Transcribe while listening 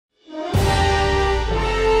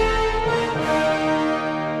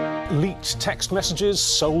Leaked text messages,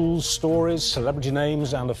 soul stories, celebrity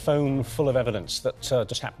names and a phone full of evidence that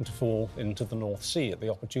just happened to fall into the North Sea at the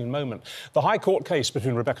opportune moment. The High Court case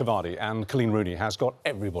between Rebecca Vardy and Colleen Rooney has got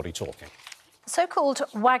everybody talking. The so-called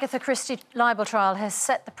Wagatha Christie libel trial has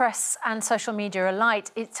set the press and social media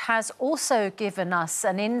alight. It has also given us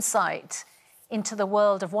an insight into the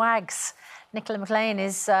world of WAGs. Nicola McLean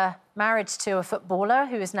is married to a footballer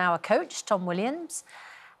who is now a coach, Tom Williams,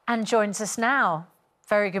 and joins us now.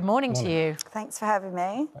 Very good morning to you. Thanks for having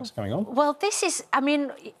me. What's going on? Well, this is, I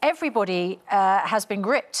mean, everybody has been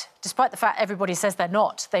gripped, despite the fact everybody says they're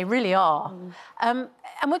not. They really are. And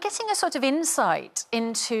we're getting a sort of insight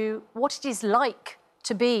into what it is like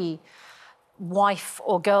to be wife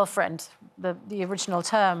or girlfriend, the original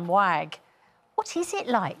term, WAG. What is it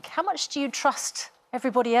like? How much do you trust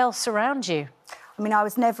everybody else around you? I mean, I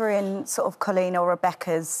was never in sort of Colleen or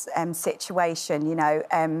Rebecca's situation, you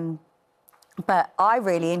know, but I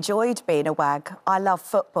really enjoyed being a WAG. I love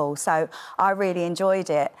football, so I really enjoyed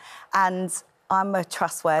it. And I'm a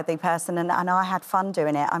trustworthy person, and I had fun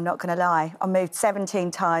doing it, I'm not going to lie. I moved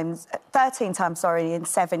 13 times, in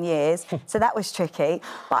 7 years, so that was tricky,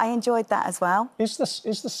 but I enjoyed that as well. Is the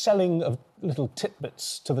selling of little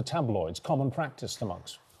tidbits to the tabloids common practice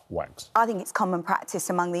amongst WAGs? I think it's common practice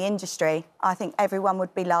among the industry. I think everyone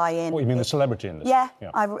would be lying. What, you mean the celebrity industry? Yeah.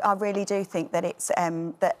 I really do think that it's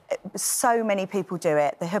that so many people do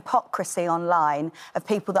it. The hypocrisy online of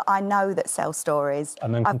people that I know that sell stories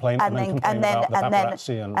and then complain about the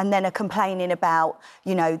paparazzi and then are complaining about,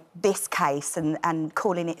 you know, this case and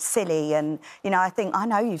calling it silly. And you know, I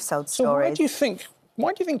know you've sold stories. So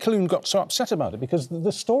why do you think Colleen got so upset about it? Because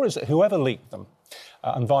the stories that whoever leaked them,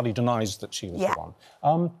 and Vardy denies that she was the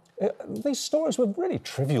one. These stories were really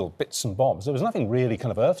trivial bits and bobs. There was nothing really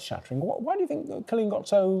kind of earth-shattering. Why do you think Colleen got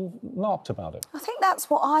so narked about it? I think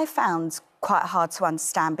that's what I found quite hard to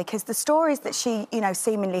understand, because the stories that she, you know,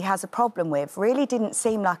 seemingly has a problem with really didn't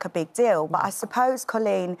seem like a big deal. But I suppose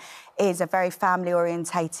Colleen is a very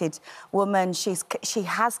family-orientated woman. She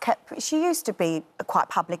used to be quite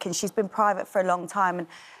public, and she's been private for a long time. And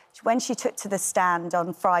when she took to the stand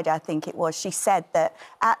on Friday, I think it was, she said that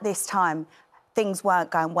at this time, things weren't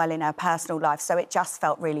going well in her personal life, so it just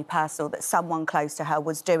felt really personal that someone close to her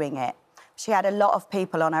was doing it. She had a lot of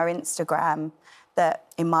people on her Instagram that,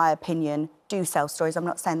 in my opinion, do sell stories. I'm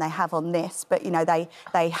not saying they have on this, but, you know,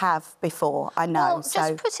 they have before, I know. Well,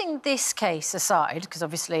 just putting this case aside, because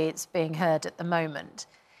obviously it's being heard at the moment,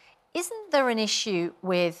 isn't there an issue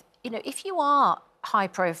with, you know, if you are high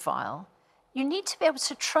profile, you need to be able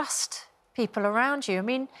to trust people around you. I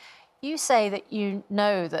mean, you say that you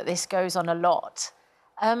know that this goes on a lot.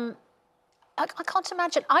 I can't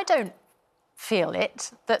imagine. I don't feel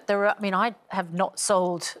it, that there are... I mean, I have not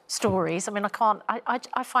sold stories. I mean, I can't...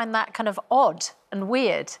 I find that kind of odd and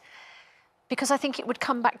weird, because I think it would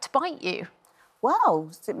come back to bite you. Well,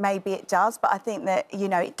 maybe it does, but I think that, you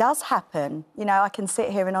know, it does happen. You know, I can sit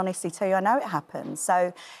here and honestly tell you I know it happens.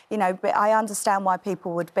 So, you know, but I understand why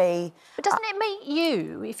people would be... But doesn't it make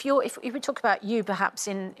you, if we talk about you perhaps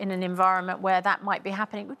in an environment where that might be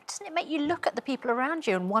happening, doesn't it make you look at the people around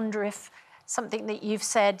you and wonder if something that you've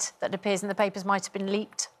said that appears in the papers might have been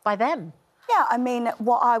leaked by them? Yeah, I mean,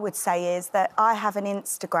 what I would say is that I have an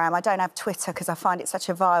Instagram. I don't have Twitter because I find it such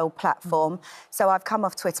a vile platform, so I've come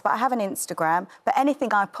off Twitter. But I have an Instagram. But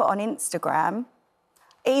anything I put on Instagram,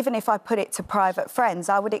 even if I put it to private friends,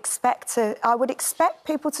 I would expect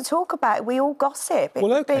people to talk about it. We all gossip.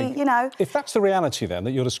 Well, OK, you know... If that's the reality, then,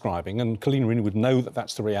 that you're describing, and Colleen Rooney would know that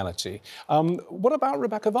that's the reality, what about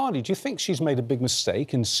Rebecca Vardy? Do you think she's made a big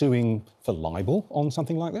mistake in suing for libel on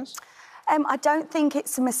something like this? I don't think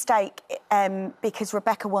it's a mistake because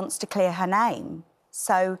Rebecca wants to clear her name.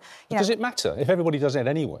 So, you know... Does it matter if everybody does it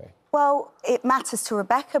anyway? Well, it matters to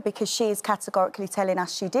Rebecca because she is categorically telling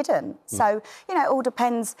us she didn't. So, you know, it all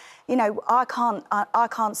depends. You know, I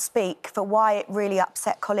can't speak for why it really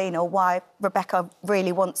upset Colleen or why Rebecca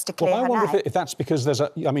really wants to clear her name. Well, I wonder if that's because there's a...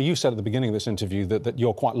 I mean, you said at the beginning of this interview that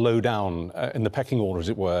you're quite low down in the pecking order, as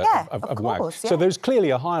it were, of course, WAG. So there's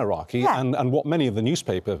clearly a hierarchy, and what many of the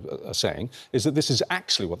newspapers are saying is that this is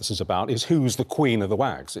actually what this is about, is who's the queen of the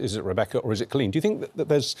WAGs. Is it Rebecca or is it Colleen? Do you think that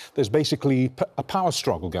there's basically a power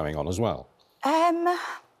struggle going on as well?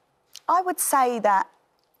 I would say that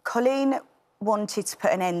Colleen wanted to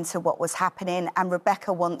put an end to what was happening and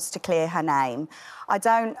Rebecca wants to clear her name. I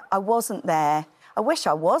wasn't there. I wish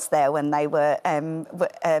I was there when they were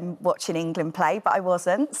watching England play, but I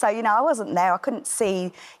wasn't. So, you know, I wasn't there. I couldn't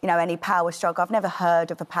see, you know, any power struggle. I've never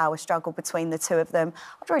heard of a power struggle between the two of them.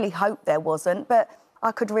 I'd really hope there wasn't, but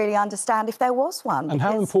I could really understand if there was one. And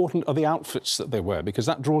how important are the outfits that they wear? Because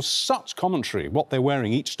that draws such commentary, what they're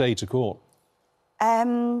wearing each day to court. I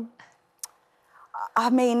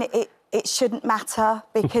mean, it shouldn't matter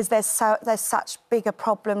because there's such bigger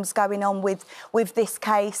problems going on with this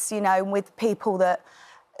case, you know, with people that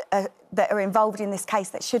are involved in this case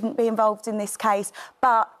that shouldn't be involved in this case.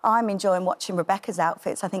 But I'm enjoying watching Rebecca's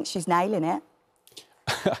outfits. I think she's nailing it.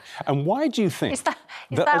 And why do you think... Is that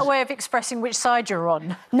a way of expressing which side you're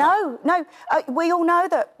on? No. We all know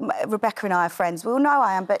that Rebecca and I are friends. We all know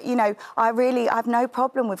I am. But, you know, I have no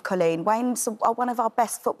problem with Colleen. Wayne's one of our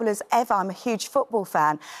best footballers ever. I'm a huge football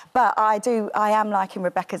fan. But I am liking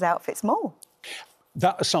Rebecca's outfits more.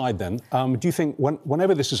 That aside, then, do you think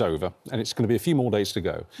whenever this is over, and it's going to be a few more days to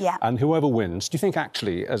go, and whoever wins, do you think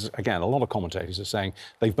actually, as, again, a lot of commentators are saying,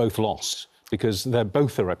 they've both lost? Because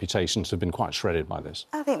both their reputations have been quite shredded by this.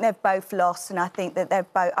 I think they've both lost, and I think that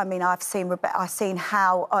they've both... I mean, I've seen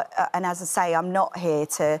how... and as I say, I'm not here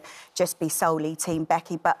to just be solely Team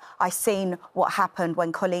Becky, but I've seen what happened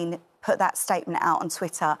when Colleen put that statement out on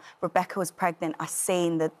Twitter. Rebecca was pregnant. I've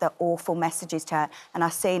seen the awful messages to her, and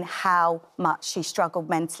I've seen how much she struggled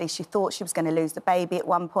mentally. She thought she was going to lose the baby at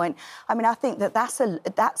one point. I mean, I think that's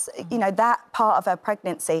you know, that part of her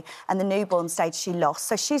pregnancy and the newborn stage she lost.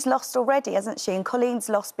 So she's lost already, hasn't she? And Colleen's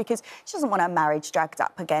lost because she doesn't want her marriage dragged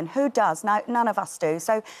up again. Who does? No, none of us do.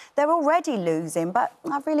 So they're already losing, but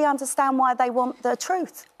I really understand why they want the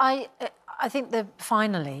truth. I think that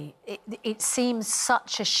finally, it seems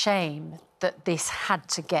such a shame that this had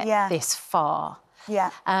to get this far. Yeah.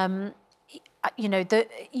 You know,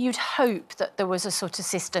 you'd hope that there was a sort of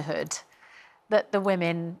sisterhood, that the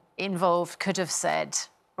women involved could have said,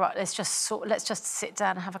 right, let's just sit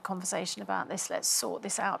down and have a conversation about this. Let's sort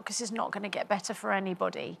this out because it's not going to get better for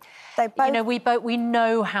anybody. You know, we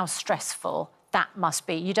know how stressful that must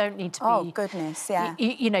be. You don't need to be... Oh, goodness, yeah.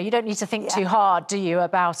 You know, you don't need to think too hard, do you,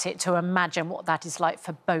 about it to imagine what that is like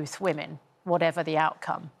for both women, whatever the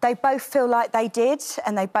outcome. They both feel like they did,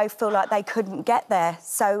 and they both feel like they couldn't get there.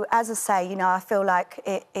 So, as I say, you know, I feel like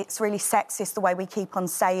it's really sexist the way we keep on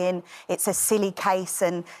saying it's a silly case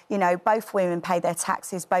and, you know, both women pay their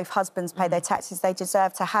taxes, both husbands pay their taxes. They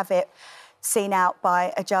deserve to have it seen out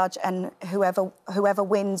by a judge, and whoever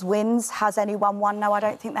wins. Has anyone won? No, I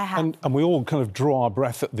don't think they have. And we all kind of draw our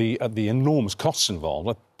breath at the enormous costs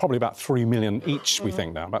involved. Probably about 3 million each, we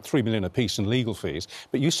think now, about 3 million apiece in legal fees.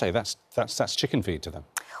 But you say that's chicken feed to them.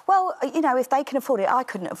 Well, you know, if they can afford it, I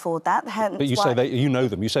couldn't afford that. But you say you know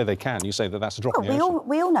them. You say they can. You say that that's a drop in the ocean.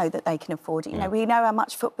 We all know that they can afford it. You know, we know how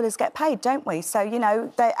much footballers get paid, don't we? So, you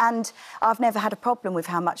know, and I've never had a problem with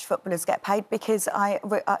how much footballers get paid because I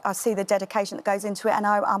see the dedication that goes into it, and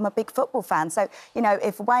I'm a big football fan. So, you know,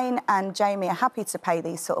 if Wayne and Jamie are happy to pay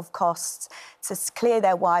these sort of costs to clear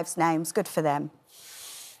their wives' names, good for them.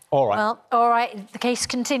 All right. Well, all right. The case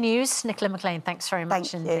continues. Nicola McLean, thanks very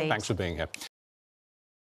much indeed. Thanks for being here.